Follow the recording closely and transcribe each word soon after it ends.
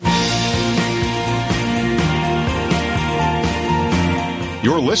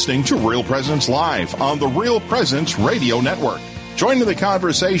You're listening to Real Presence Live on the Real Presence Radio Network. Join in the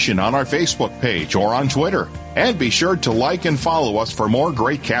conversation on our Facebook page or on Twitter. And be sure to like and follow us for more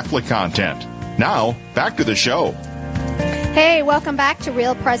great Catholic content. Now, back to the show. Hey, welcome back to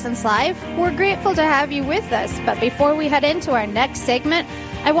Real Presence Live. We're grateful to have you with us. But before we head into our next segment,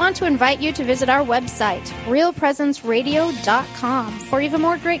 I want to invite you to visit our website, realpresenceradio.com, for even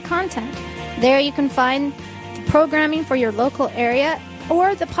more great content. There you can find the programming for your local area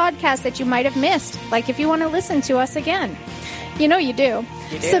or the podcast that you might have missed, like if you want to listen to us again. You know you do.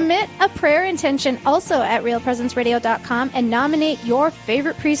 Submit a prayer intention also at realpresenceradio.com and nominate your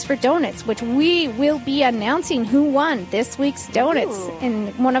favorite priest for donuts, which we will be announcing who won this week's donuts in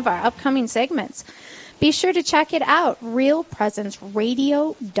one of our upcoming segments. Be sure to check it out,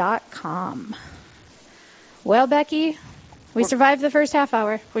 realpresenceradio.com. Well, Becky, we survived the first half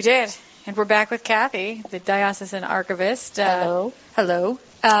hour. We did. And we're back with Kathy, the diocesan archivist. Hello. Hello.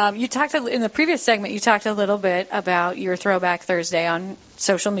 You talked in the previous segment. You talked a little bit about your Throwback Thursday on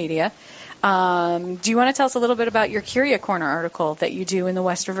social media. Do you want to tell us a little bit about your Curia Corner article that you do in the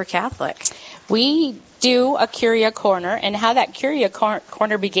West River Catholic? We do a Curia Corner, and how that Curia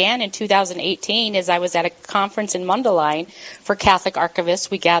Corner began in 2018 is I was at a conference in Mundelein for Catholic archivists.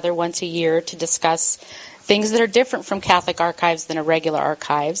 We gather once a year to discuss things that are different from Catholic archives than a regular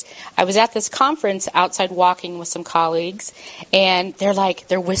archives. I was at this conference outside walking with some colleagues, and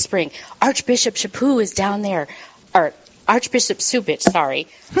they're whispering, Archbishop Chaput is down there, or Archbishop Supich, sorry.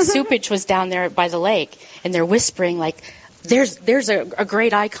 Supich was down there by the lake, and they're whispering like, there's a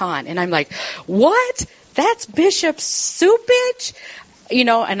great icon. And I'm like, what? That's Bishop Supich? You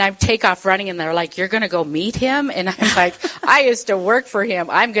know, and I take off running, and they're like, you're going to go meet him? And I'm like, I used to work for him.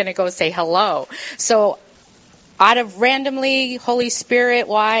 I'm going to go say hello. So out of randomly, Holy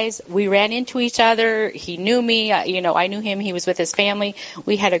Spirit-wise, we ran into each other. He knew me. I knew him. He was with his family.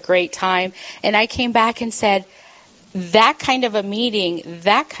 We had a great time. And I came back and said, that kind of a meeting,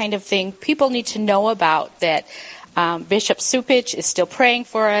 that kind of thing, people need to know about that. Bishop Supich is still praying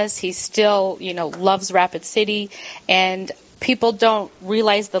for us. He still, loves Rapid City. And people don't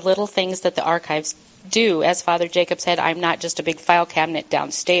realize the little things that the archives do. As Father Jacob said, I'm not just a big file cabinet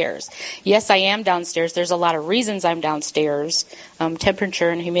downstairs. Yes, I am downstairs. There's a lot of reasons I'm downstairs. Temperature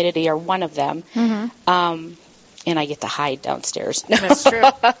and humidity are one of them. Mm-hmm. And I get to hide downstairs. That's true.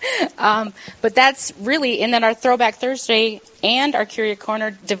 But that's really, and then our Throwback Thursday and our Curia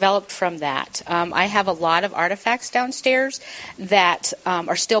Corner developed from that. I have a lot of artifacts downstairs that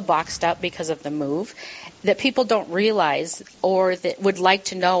are still boxed up because of the move, that people don't realize or that would like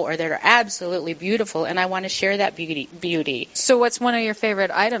to know or that are absolutely beautiful, and I want to share that beauty. So what's one of your favorite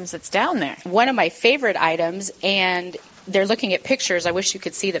items that's down there? One of my favorite items, and they're looking at pictures. I wish you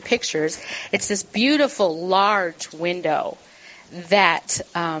could see the pictures. It's this beautiful, large window that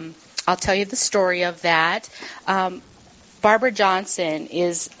I'll tell you the story of that. Barbara Johnson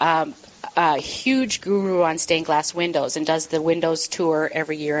is a huge guru on stained glass windows and does the windows tour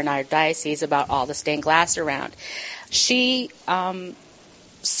every year in our diocese about all the stained glass around. She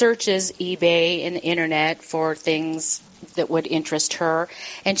searches eBay and the internet for things that would interest her,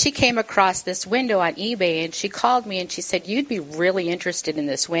 and she came across this window on eBay, and she called me and she said, you'd be really interested in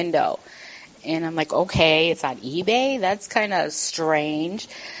this window. And I'm like, okay, it's on eBay? That's kind of strange.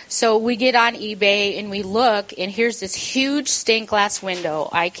 So we get on eBay and we look, and here's this huge stained glass window.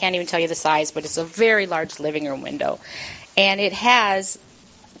 I can't even tell you the size, but it's a very large living room window. And it has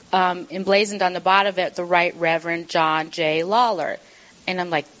emblazoned on the bottom of it the Right Reverend John J. Lawler. And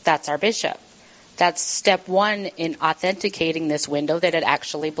I'm like, that's our bishop. That's step one in authenticating this window, that it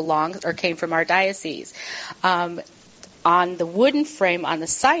actually belongs or came from our diocese. On the wooden frame on the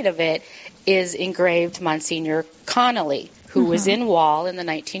side of it is engraved Monsignor Connolly, who was in Wall in the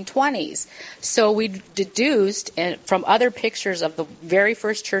 1920s. So we deduced from other pictures of the very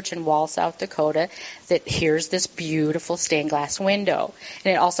first church in Wall, South Dakota, that here's this beautiful stained glass window.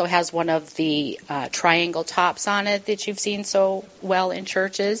 And it also has one of the triangle tops on it that you've seen so well in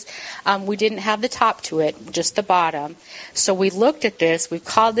churches. We didn't have the top to it, just the bottom. So we looked at this. We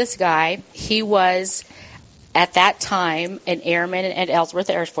called this guy. He was, at that time, an airman at Ellsworth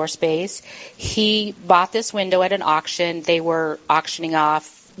Air Force Base. He bought this window at an auction. They were auctioning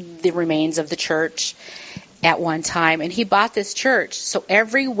off the remains of the church at one time, and he bought this church. So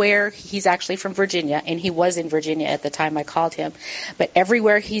everywhere, he's actually from Virginia, and he was in Virginia at the time I called him, but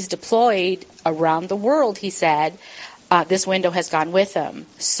everywhere he's deployed around the world, he said, this window has gone with him.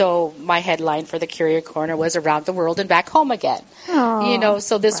 So my headline for the Curia Corner was Around the World and Back Home Again. Aww,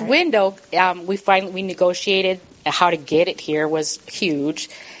 so this window, we negotiated how to get it here was huge.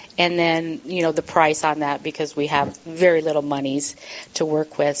 and then, the price on that, because we have very little monies to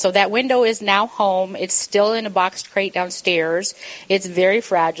work with. So that window is now home. It's still in a boxed crate downstairs. It's very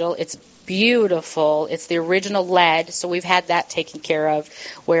fragile. It's beautiful. It's the original lead, so we've had that taken care of,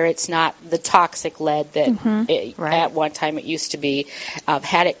 where it's not the toxic lead that at one time it used to be. I've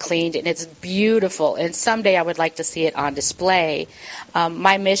had it cleaned, and it's beautiful. And someday I would like to see it on display.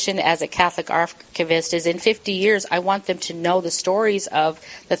 My mission as a Catholic archivist is in 50 years, I want them to know the stories of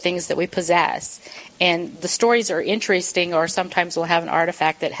the things that we possess. And the stories are interesting, or sometimes we'll have an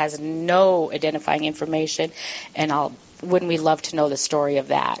artifact that has no identifying information, and wouldn't we love to know the story of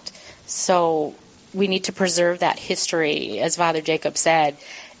that? So we need to preserve that history, as Father Jacob said,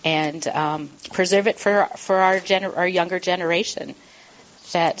 and preserve it for our younger generation.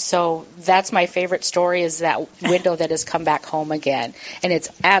 So that's my favorite story, is that window that has come back home again. And it's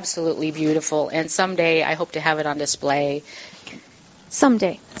absolutely beautiful. And someday I hope to have it on display.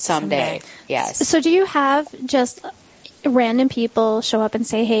 Someday, yes. So do you have just random people show up and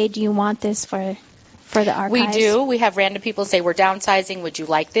say, hey, do you want this for the archives? We do. We have random people say, we're downsizing. Would you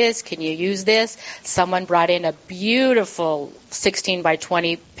like this? Can you use this? Someone brought in a beautiful 16 by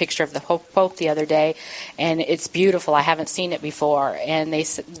 20 picture of the Pope the other day, and it's beautiful. I haven't seen it before, and they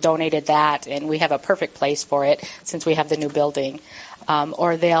donated that, and we have a perfect place for it since we have the new building.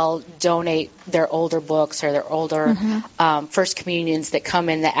 Or they'll donate their older books or their older First Communions that come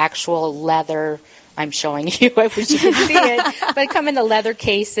in the actual leather. I'm showing you. I wish you could see it. But come in the leather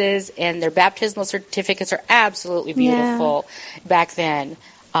cases, and their baptismal certificates are absolutely beautiful back then.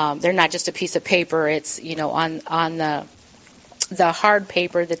 They're not just a piece of paper. It's, on the hard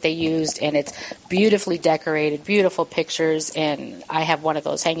paper that they used, and it's beautifully decorated, beautiful pictures, and I have one of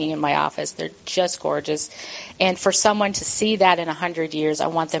those hanging in my office. They're just gorgeous. And for someone to see that in 100 years, I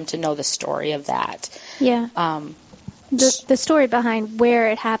want them to know the story of that. Yeah. The story behind where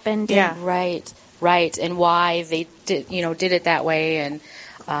it happened. Yeah. Right, and why they did it that way, and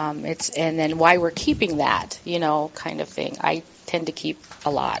and then why we're keeping that, kind of thing. I tend to keep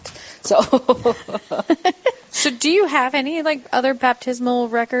a lot. So So do you have any other baptismal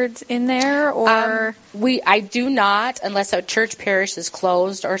records in there, or I do not, unless a church parish is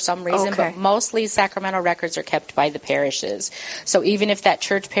closed or some reason, but mostly sacramental records are kept by the parishes. So even if that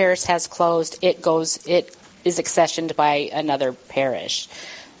church parish has closed, it is accessioned by another parish.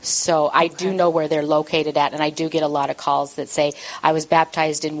 So I do know where they're located at, and I do get a lot of calls that say, I was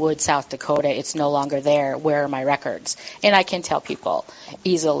baptized in Wood, South Dakota. It's no longer there. Where are my records? And I can tell people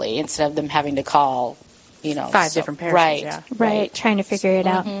easily instead of them having to call, 5 different parishes. Right, trying to figure it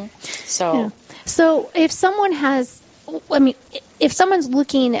out. So if someone if someone's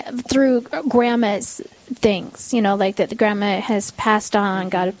looking through Grandma's things, that the Grandma has passed on,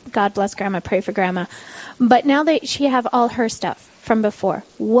 God bless Grandma, pray for Grandma, but now that she have all her stuff from before,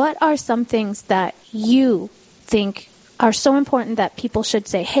 what are some things that you think are so important that people should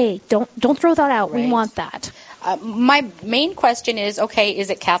say, hey, don't throw that out, we want that? My main question is, is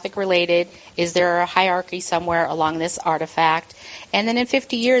it Catholic related? Is there a hierarchy somewhere along this artifact? And then in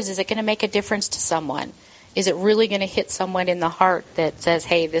 50 years, is it going to make a difference to someone? Is it really going to hit someone in the heart that says,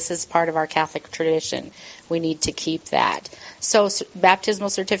 hey, this is part of our Catholic tradition. We need to keep that. So baptismal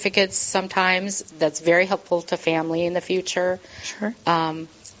certificates, sometimes that's very helpful to family in the future. Sure.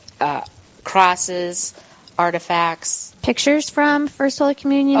 Crosses, artifacts. Pictures from First Holy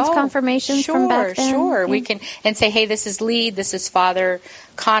Communions, confirmations from back then. Sure. We can, and say, hey, this is Lee, this is Father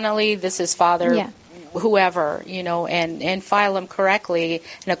Connolly, this is Father whoever, and file them correctly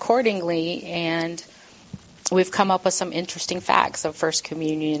and accordingly, and we've come up with some interesting facts of First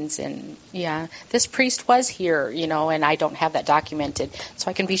Communions, and this priest was here, and I don't have that documented, so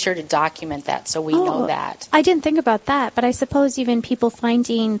I can be sure to document that so we know that. I didn't think about that, but I suppose even people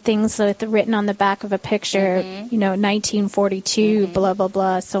finding things written on the back of a picture, 1942, blah, blah,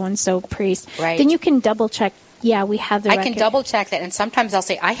 blah, so-and-so priest, then you can double-check, we have the record. I can double-check that, and sometimes I'll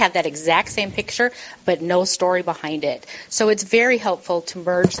say, I have that exact same picture, but no story behind it. So it's very helpful to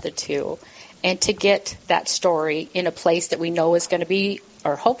merge the two, and to get that story in a place that we know is going to be,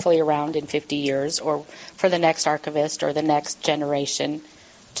 or hopefully around in 50 years, or for the next archivist or the next generation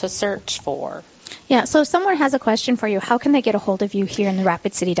to search for. Yeah, so if someone has a question for you, how can they get a hold of you here in the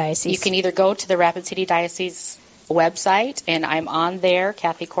Rapid City Diocese? You can either go to the Rapid City Diocese website, and I'm on there,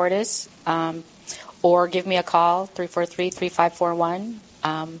 Kathy Cordes, or give me a call, 343-3541.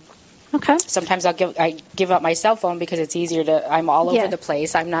 Okay. Sometimes I give up my cell phone because it's easier I'm all over the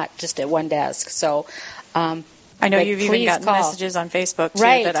place. I'm not just at one desk. So I know But you've even please gotten call. messages on Facebook, too,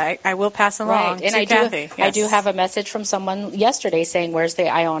 Right. that I will pass along Right, and to Kathy. I do have a message from someone yesterday saying, where's the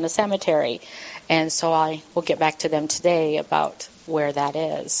Iona Cemetery? And so I will get back to them today about where that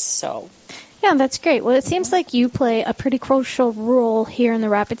is. So, Yeah, that's great. Well, it seems like you play a pretty crucial role here in the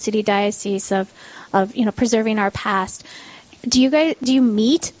Rapid City Diocese of preserving our past. Do you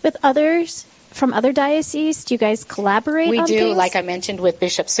meet with others from other dioceses? Do you guys collaborate we on do, things? like I mentioned with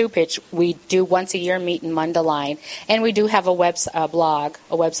Bishop Supich, we do once a year meet in Mundelein, and we do have a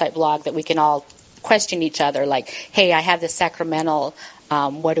website blog that we can all question each other, like, hey, I have this sacramental,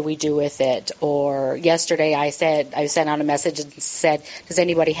 what do we do with it? Or yesterday I sent out a message and said, does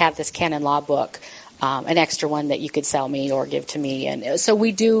anybody have this canon law book, an extra one that you could sell me or give to me? And so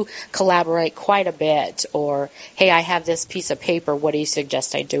we do collaborate quite a bit. Or, hey, I have this piece of paper, what do you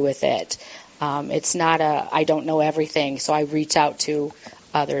suggest I do with it? It's not I don't know everything, so I reach out to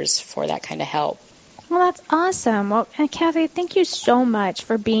others for that kind of help. Well, that's awesome. Well, Kathy, thank you so much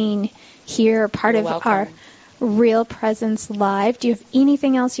for being here, part You're of welcome. our Real Presence Live. Do you have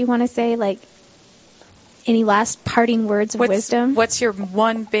anything else you want to say, like any last parting words of wisdom? What's your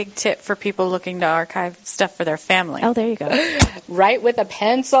one big tip for people looking to archive stuff for their family? Oh, there you go. Write with a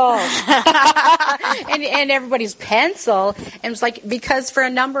pencil. and everybody's pencil. And it's like, because for a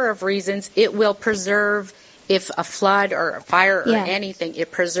number of reasons, it will preserve, if a flood or a fire or anything,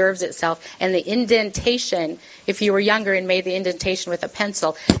 it preserves itself. And the indentation, if you were younger and made the indentation with a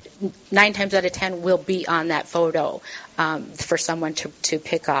pencil, 9 times out of 10 will be on that photo for someone to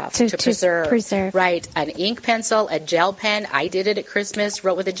pick off, to preserve. Right. An ink pencil, a gel pen. I did it at Christmas,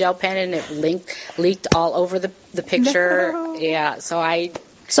 wrote with a gel pen, and it leaked all over the picture. No. Yeah, So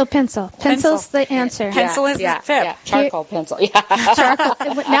pencil. Pencil's the answer. Pencil is the tip. Yeah, charcoal pencil. Yeah. Charcoal.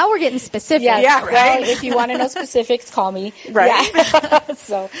 Now we're getting specific. Yeah, right. Well, if you want to know specifics, call me. Right.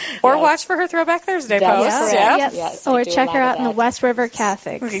 Yeah. Or watch for her Throwback Thursday That's post. correct. Yep. Yes, I Or do a check lot her of out in the that. West River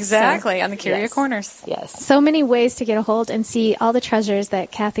Catholics. Exactly, on the Curia Yes. Corners. Yes. So many ways to get a hold and see all the treasures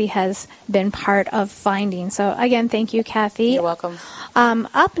that Kathy has been part of finding. So again, thank you, Kathy. You're welcome.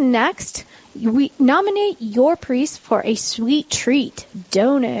 Up next, we nominate your priest for a sweet treat,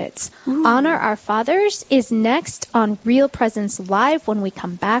 donuts. Honor Our Fathers is next on Real Presence Live when we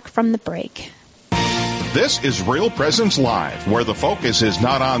come back from the break. This is Real Presence Live, where the focus is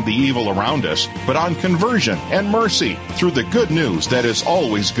not on the evil around us, but on conversion and mercy through the good news that is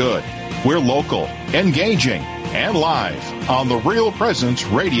always good. We're local, engaging, and live on the Real Presence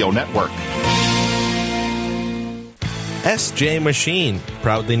Radio Network. S.J. Machine,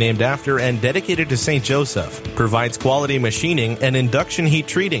 proudly named after and dedicated to St. Joseph, provides quality machining and induction heat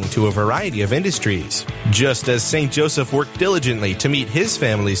treating to a variety of industries. Just as St. Joseph worked diligently to meet his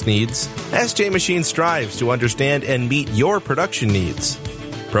family's needs, S.J. Machine strives to understand and meet your production needs.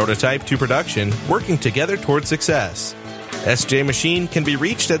 Prototype to production, working together toward success. S.J. Machine can be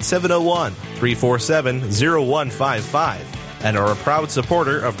reached at 701-347-0155 and are a proud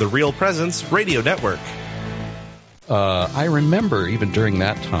supporter of the Real Presence Radio Network. I remember even during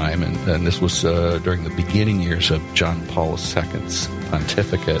that time, and this was during the beginning years of John Paul II's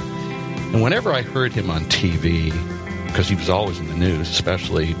pontificate, and whenever I heard him on TV, because he was always in the news,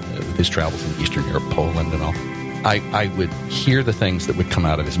 especially with his travels in Eastern Europe, Poland and all, I would hear the things that would come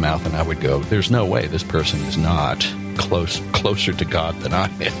out of his mouth, and I would go, there's no way this person is not closer to God than I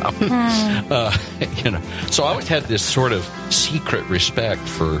am. So I always had this sort of secret respect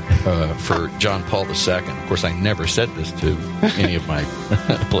for John Paul II. Of course, I never said this to any of my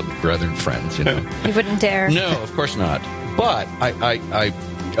brethren friends. You wouldn't dare. No, of course not. But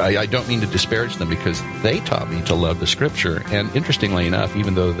I don't mean to disparage them, because they taught me to love the Scripture. And interestingly enough,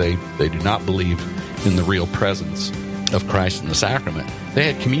 even though they do not believe in the real presence of Christ in the sacrament,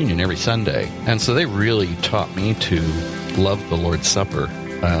 they had communion every Sunday. And so they really taught me to love the Lord's Supper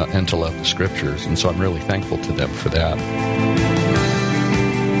and to love the Scriptures. And so I'm really thankful to them for that.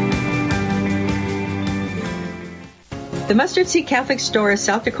 The Mustard Seed Catholic Store is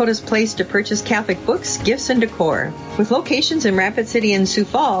South Dakota's place to purchase Catholic books, gifts, and decor. With locations in Rapid City and Sioux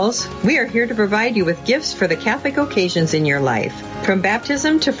Falls, we are here to provide you with gifts for the Catholic occasions in your life. From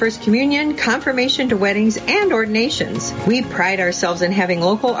baptism to First Communion, confirmation to weddings, and ordinations, we pride ourselves in having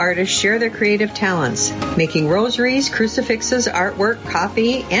local artists share their creative talents, making rosaries, crucifixes, artwork,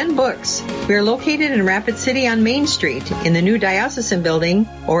 coffee, and books. We are located in Rapid City on Main Street, in the new Diocesan Building,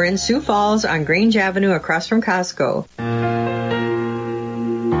 or in Sioux Falls on Grange Avenue across from Costco.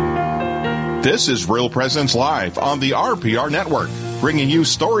 This is Real Presence Live on the RPR Network, bringing you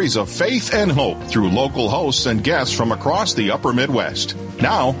stories of faith and hope through local hosts and guests from across the upper Midwest.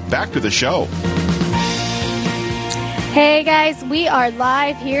 Now, back to the show. Hey guys, we are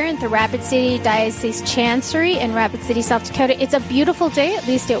live here at the Rapid City Diocese Chancery in Rapid City, South Dakota. It's a beautiful day, at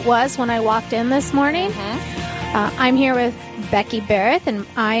least it was when I walked in this morning. I'm here with Becky Barrett, and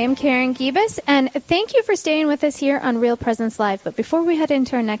I am Karen Gibas. And thank you for staying with us here on Real Presence Live. But before we head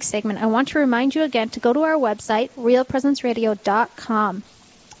into our next segment, I want to remind you again to go to our website, realpresenceradio.com.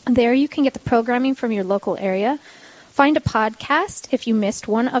 There you can get the programming from your local area. Find a podcast if you missed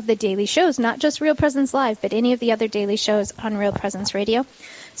one of the daily shows, not just Real Presence Live, but any of the other daily shows on Real Presence Radio.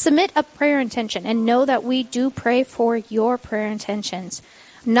 Submit a prayer intention and know that we do pray for your prayer intentions.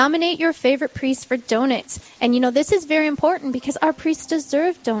 Nominate your favorite priest for donuts. And, this is very important because our priests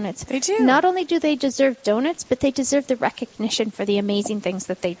deserve donuts. They do. Not only do they deserve donuts, but they deserve the recognition for the amazing things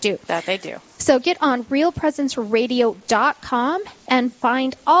that they do. That they do. So get on realpresenceradio.com and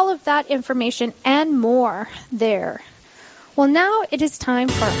find all of that information and more there. Well, now it is time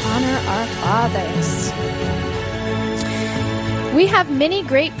for Honor Our Fathers. We have many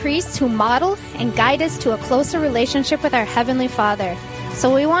great priests who model and guide us to a closer relationship with our Heavenly Father.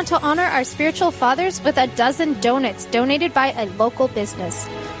 So we want to honor our spiritual fathers with a dozen donuts donated by a local business.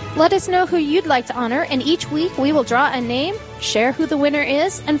 Let us know who you'd like to honor, and each week we will draw a name, share who the winner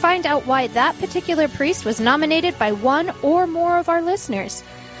is, and find out why that particular priest was nominated by one or more of our listeners.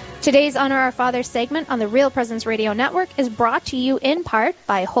 Today's Honor Our Father segment on the Real Presence Radio Network is brought to you in part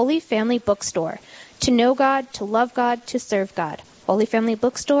by Holy Family Bookstore. To know God, to love God, to serve God. Holy Family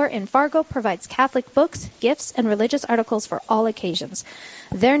Bookstore in Fargo provides Catholic books, gifts, and religious articles for all occasions.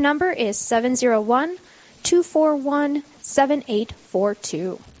 Their number is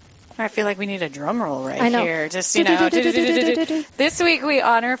 701-241-7842. I feel like we need a drum roll right I know. here. Just, This week we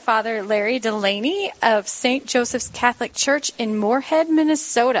honor Father Larry Delaney of St. Joseph's Catholic Church in Moorhead,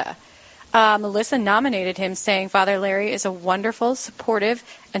 Minnesota. Melissa nominated him, saying Father Larry is a wonderful, supportive,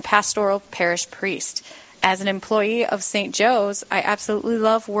 and pastoral parish priest. As an employee of St. Joe's, I absolutely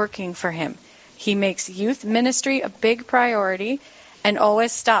love working for him. He makes youth ministry a big priority and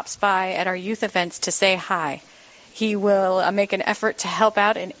always stops by at our youth events to say hi. He will make an effort to help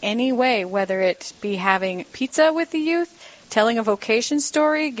out in any way, whether it be having pizza with the youth, telling a vocation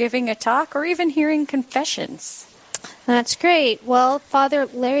story, giving a talk, or even hearing confessions. That's great. Well, Father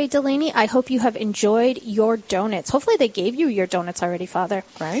Larry Delaney, I hope you have enjoyed your donuts. Hopefully they gave you your donuts already, Father.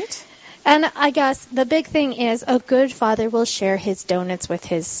 Right? And I guess the big thing is a good father will share his donuts with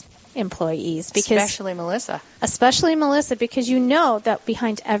his employees. Especially Melissa. Especially Melissa, because you know that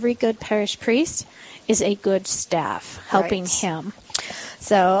behind every good parish priest is a good staff helping him.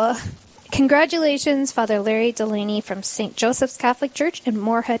 So congratulations, Father Larry Delaney from St. Joseph's Catholic Church in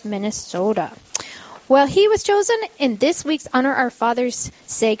Moorhead, Minnesota. Well, he was chosen in this week's Honor Our Fathers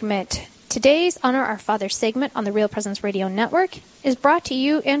segment. Today's Honor Our Father segment on the Real Presence Radio Network is brought to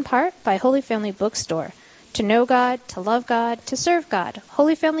you in part by Holy Family Bookstore. To know God, to love God, to serve God,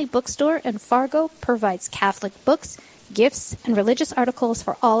 Holy Family Bookstore in Fargo provides Catholic books, gifts, and religious articles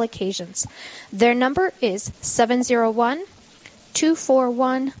for all occasions. Their number is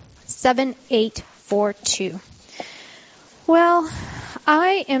 701-241-7842. Well,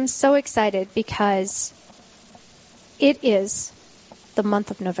 I am so excited because it is the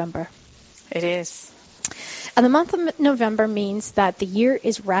month of November. It is. And the month of November means that the year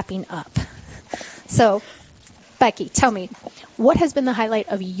is wrapping up. So, Becky, tell me, what has been the highlight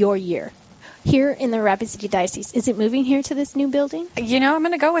of your year here in the Rapid City Diocese? Is it moving here to this new building? I'm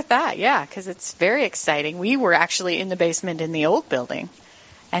going to go with that, yeah, because it's very exciting. We were actually in the basement in the old building.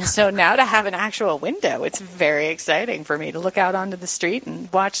 And so now to have an actual window, it's very exciting for me to look out onto the street and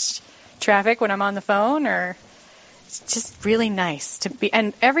watch traffic when I'm on the phone, or it's just really nice to be.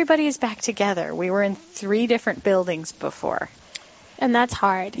 And everybody is back together. We were in 3 different buildings before. And that's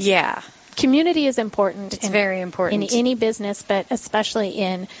hard. Yeah. Community is important. It's very important. In any business, but especially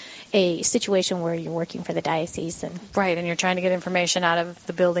in a situation where you're working for the diocese. Right, and you're trying to get information out of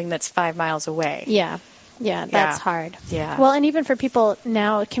the building that's 5 miles away. Yeah, that's hard. Yeah. Well, and even for people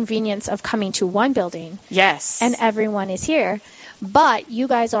now, convenience of coming to one building. Yes. And everyone is here. But you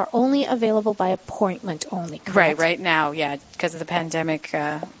guys are only available by appointment only, correct? Right now, yeah, because of the pandemic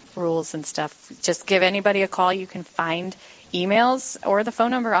rules and stuff. Just give anybody a call. You can find emails or the phone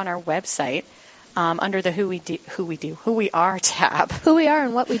number on our website under the Who We Are tab. Who we are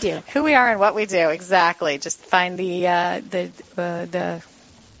and what we do. Who we are and what we do, exactly. Just find the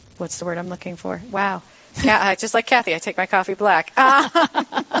what's the word I'm looking for? Wow. Just like Kathy, I take my coffee black.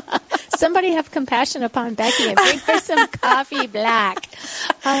 Somebody have compassion upon Becky and bring her some coffee black.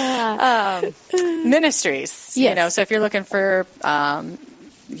 Ministries, yes. So if you're looking for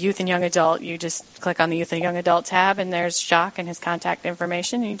youth and young adult, you just click on the youth and young adult tab, and there's Jacques and his contact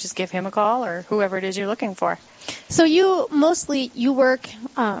information, and you just give him a call or whoever it is you're looking for. So you work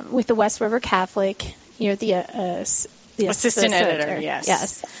with the West River Catholic. You're the assistant editor.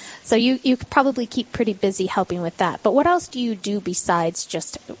 Yes. So you probably keep pretty busy helping with that. But what else do you do besides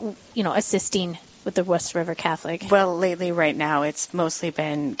just assisting with the West River Catholic? Well, lately, right now, it's mostly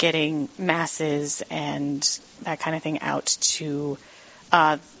been getting masses and that kind of thing out to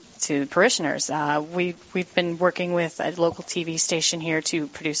parishioners. We've been working with a local TV station here to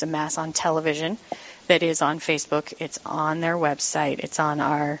produce a mass on television that is on Facebook. It's on their website.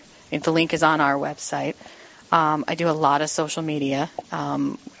 The link is on our website. I do a lot of social media.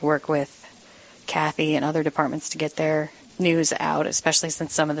 Work with Kathy and other departments to get their news out, especially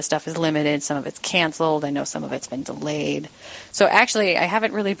since some of the stuff is limited, some of it's canceled. I know some of it's been delayed. So actually, I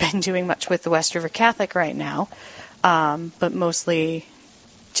haven't really been doing much with the West River Catholic right now, but mostly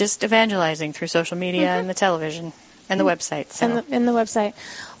just evangelizing through social media and the television and the website. So. And the website.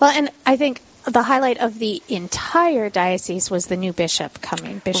 Well, and I think the highlight of the entire diocese was the new bishop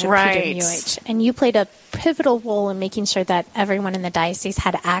coming, Bishop Peter Muich. And you played a pivotal role in making sure that everyone in the diocese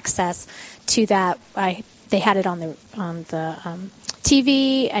had access to that. They had it on the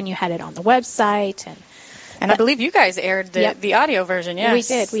TV, and you had it on the website. And I believe you guys aired the audio version, yes. We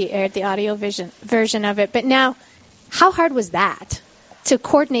did. We aired the audio version of it. But now, how hard was that, to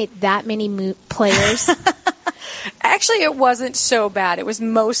coordinate that many players? Actually, it wasn't so bad. It was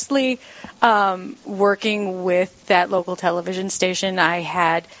mostly working with that local television station. I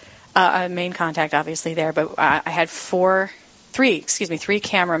had a main contact, obviously, there, but I had three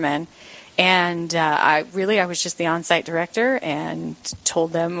cameramen. And I was just the on-site director and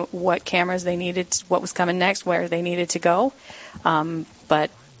told them what cameras they needed, what was coming next, where they needed to go. But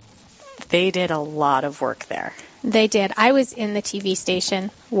they did a lot of work there. They did. I was in the TV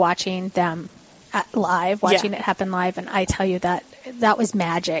station watching them watching it happen live, and I tell you that was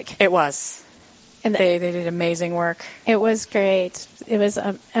magic. It was. And they did amazing work. It was great. It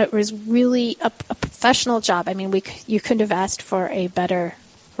was really a professional job. I mean, you couldn't have asked for a better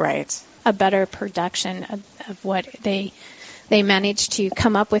production of what they managed to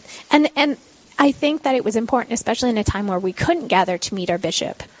come up with. And I think that it was important, especially in a time where we couldn't gather to meet our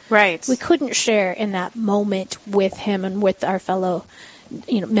bishop. Right. We couldn't share in that moment with him and with our fellow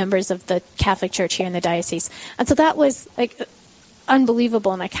members of the Catholic Church here in the diocese. And so that was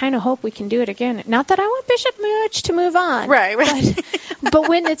unbelievable, and I kind of hope we can do it again. Not that I want Bishop Muich to move on. Right. But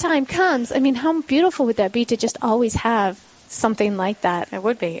when the time comes, I mean, how beautiful would that be to just always have something like that? It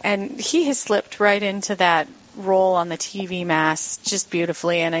would be. And he has slipped right into that role on the TV Mass just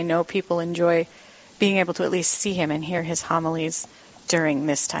beautifully, and I know people enjoy being able to at least see him and hear his homilies during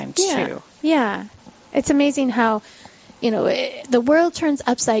this time, too. Yeah. It's amazing how, the world turns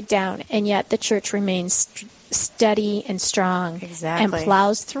upside down, and yet the Church remains steady and strong. Exactly. And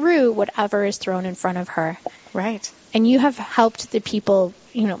plows through whatever is thrown in front of her. Right. And you have helped the people,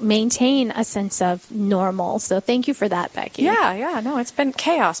 maintain a sense of normal. So thank you for that, Becky. Yeah. No, it's been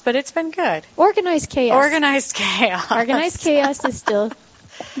chaos, but it's been good. Organized chaos. Organized chaos is still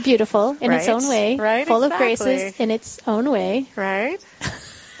beautiful in its own way. Right. Full of graces in its own way. Right.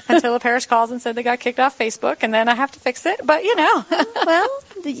 Until a parish calls and said they got kicked off Facebook, and then I have to fix it. But, Well,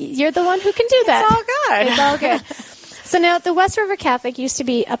 you're the one who can do that. It's all good. So now, the West River Catholic used to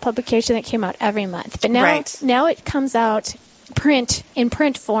be a publication that came out every month. But now it comes out in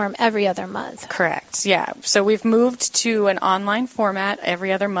print form every other month. Correct. Yeah. So we've moved to an online format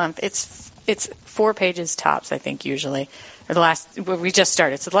every other month. It's 4 pages tops, I think, usually. We just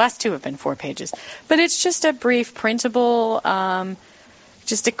started, so the last 2 have been 4 pages. But it's just a brief printable,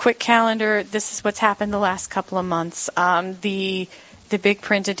 just a quick calendar. This is what's happened the last couple of months. The big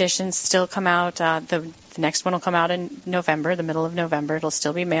print editions still come out. The next one will come out in November, the middle of November. It'll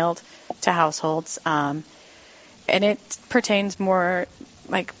still be mailed to households. And it pertains more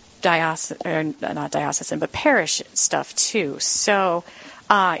like not diocesan, but parish stuff too. So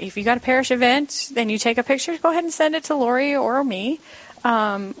if you got a parish event, then you take a picture, go ahead and send it to Lori or me.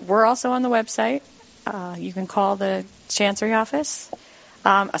 We're also on the website. You can call the Chancery office.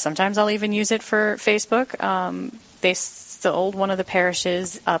 Sometimes I'll even use it for Facebook. They sold one of the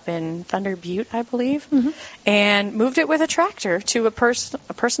parishes up in Thunder Butte, I believe, and moved it with a tractor to a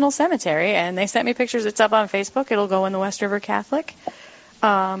personal cemetery, and they sent me pictures. It's up on Facebook. It'll go in the West River Catholic.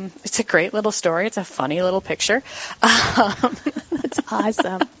 It's a great little story. It's a funny little picture. That's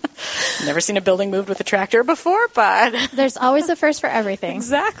awesome. Never seen a building moved with a tractor before, but there's always a first for everything.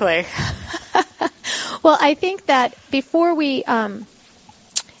 Exactly. Well, I think that before we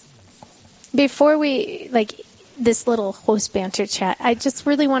this little host banter chat. I just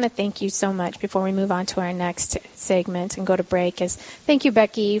really want to thank you so much before we move on to our next segment and go to break. Thank you,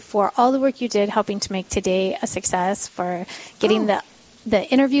 Becky, for all the work you did helping to make today a success, for getting the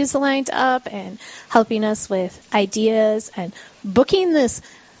interviews lined up and helping us with ideas and booking this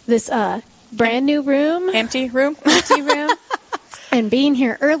brand new room. Empty room. And being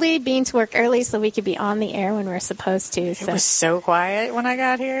here early, being to work early so we could be on the air when we're supposed to. It was so quiet when I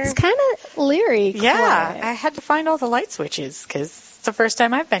got here. It's kind of leery. Yeah, quiet. I had to find all the light switches because it's the first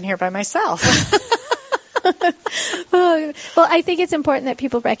time I've been here by myself. Well, I think it's important that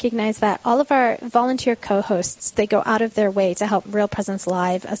people recognize that all of our volunteer co-hosts, they go out of their way to help Real Presence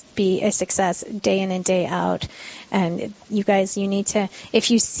Live be a success day in and day out. And you guys, you need to,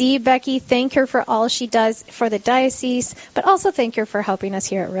 if you see Becky, thank her for all she does for the diocese, but also thank her for helping us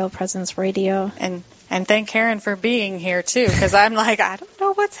here at Real Presence Radio. And thank Karen for being here, too, because I'm like, I don't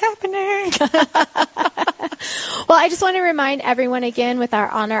know what's happening. Well, I just want to remind everyone again with our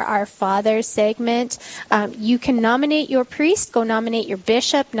Honor Our Father segment, you can nominate your priest, go nominate your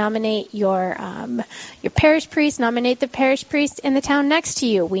bishop, nominate your parish priest, nominate the parish priest in the town next to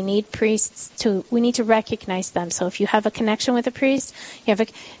you. We need priests we need to recognize them. So if you have a connection with a priest,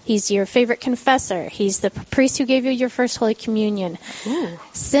 he's your favorite confessor, he's the priest who gave you your first Holy Communion. Ooh.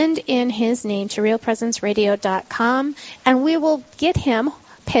 Send in his name to realpresenceradio.com, and we will get him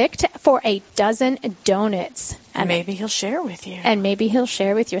picked for a dozen donuts. And maybe he'll share with you. And maybe he'll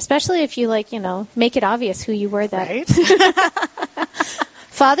share with you, especially if you make it obvious who you were that. Right?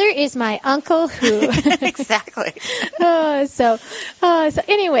 Father is my uncle who. Exactly. So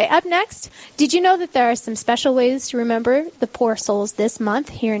anyway, up next, did you know that there are some special ways to remember the poor souls this month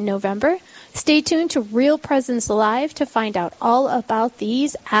here in November? Stay tuned to Real Presence Live to find out all about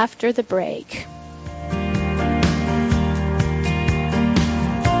these after the break.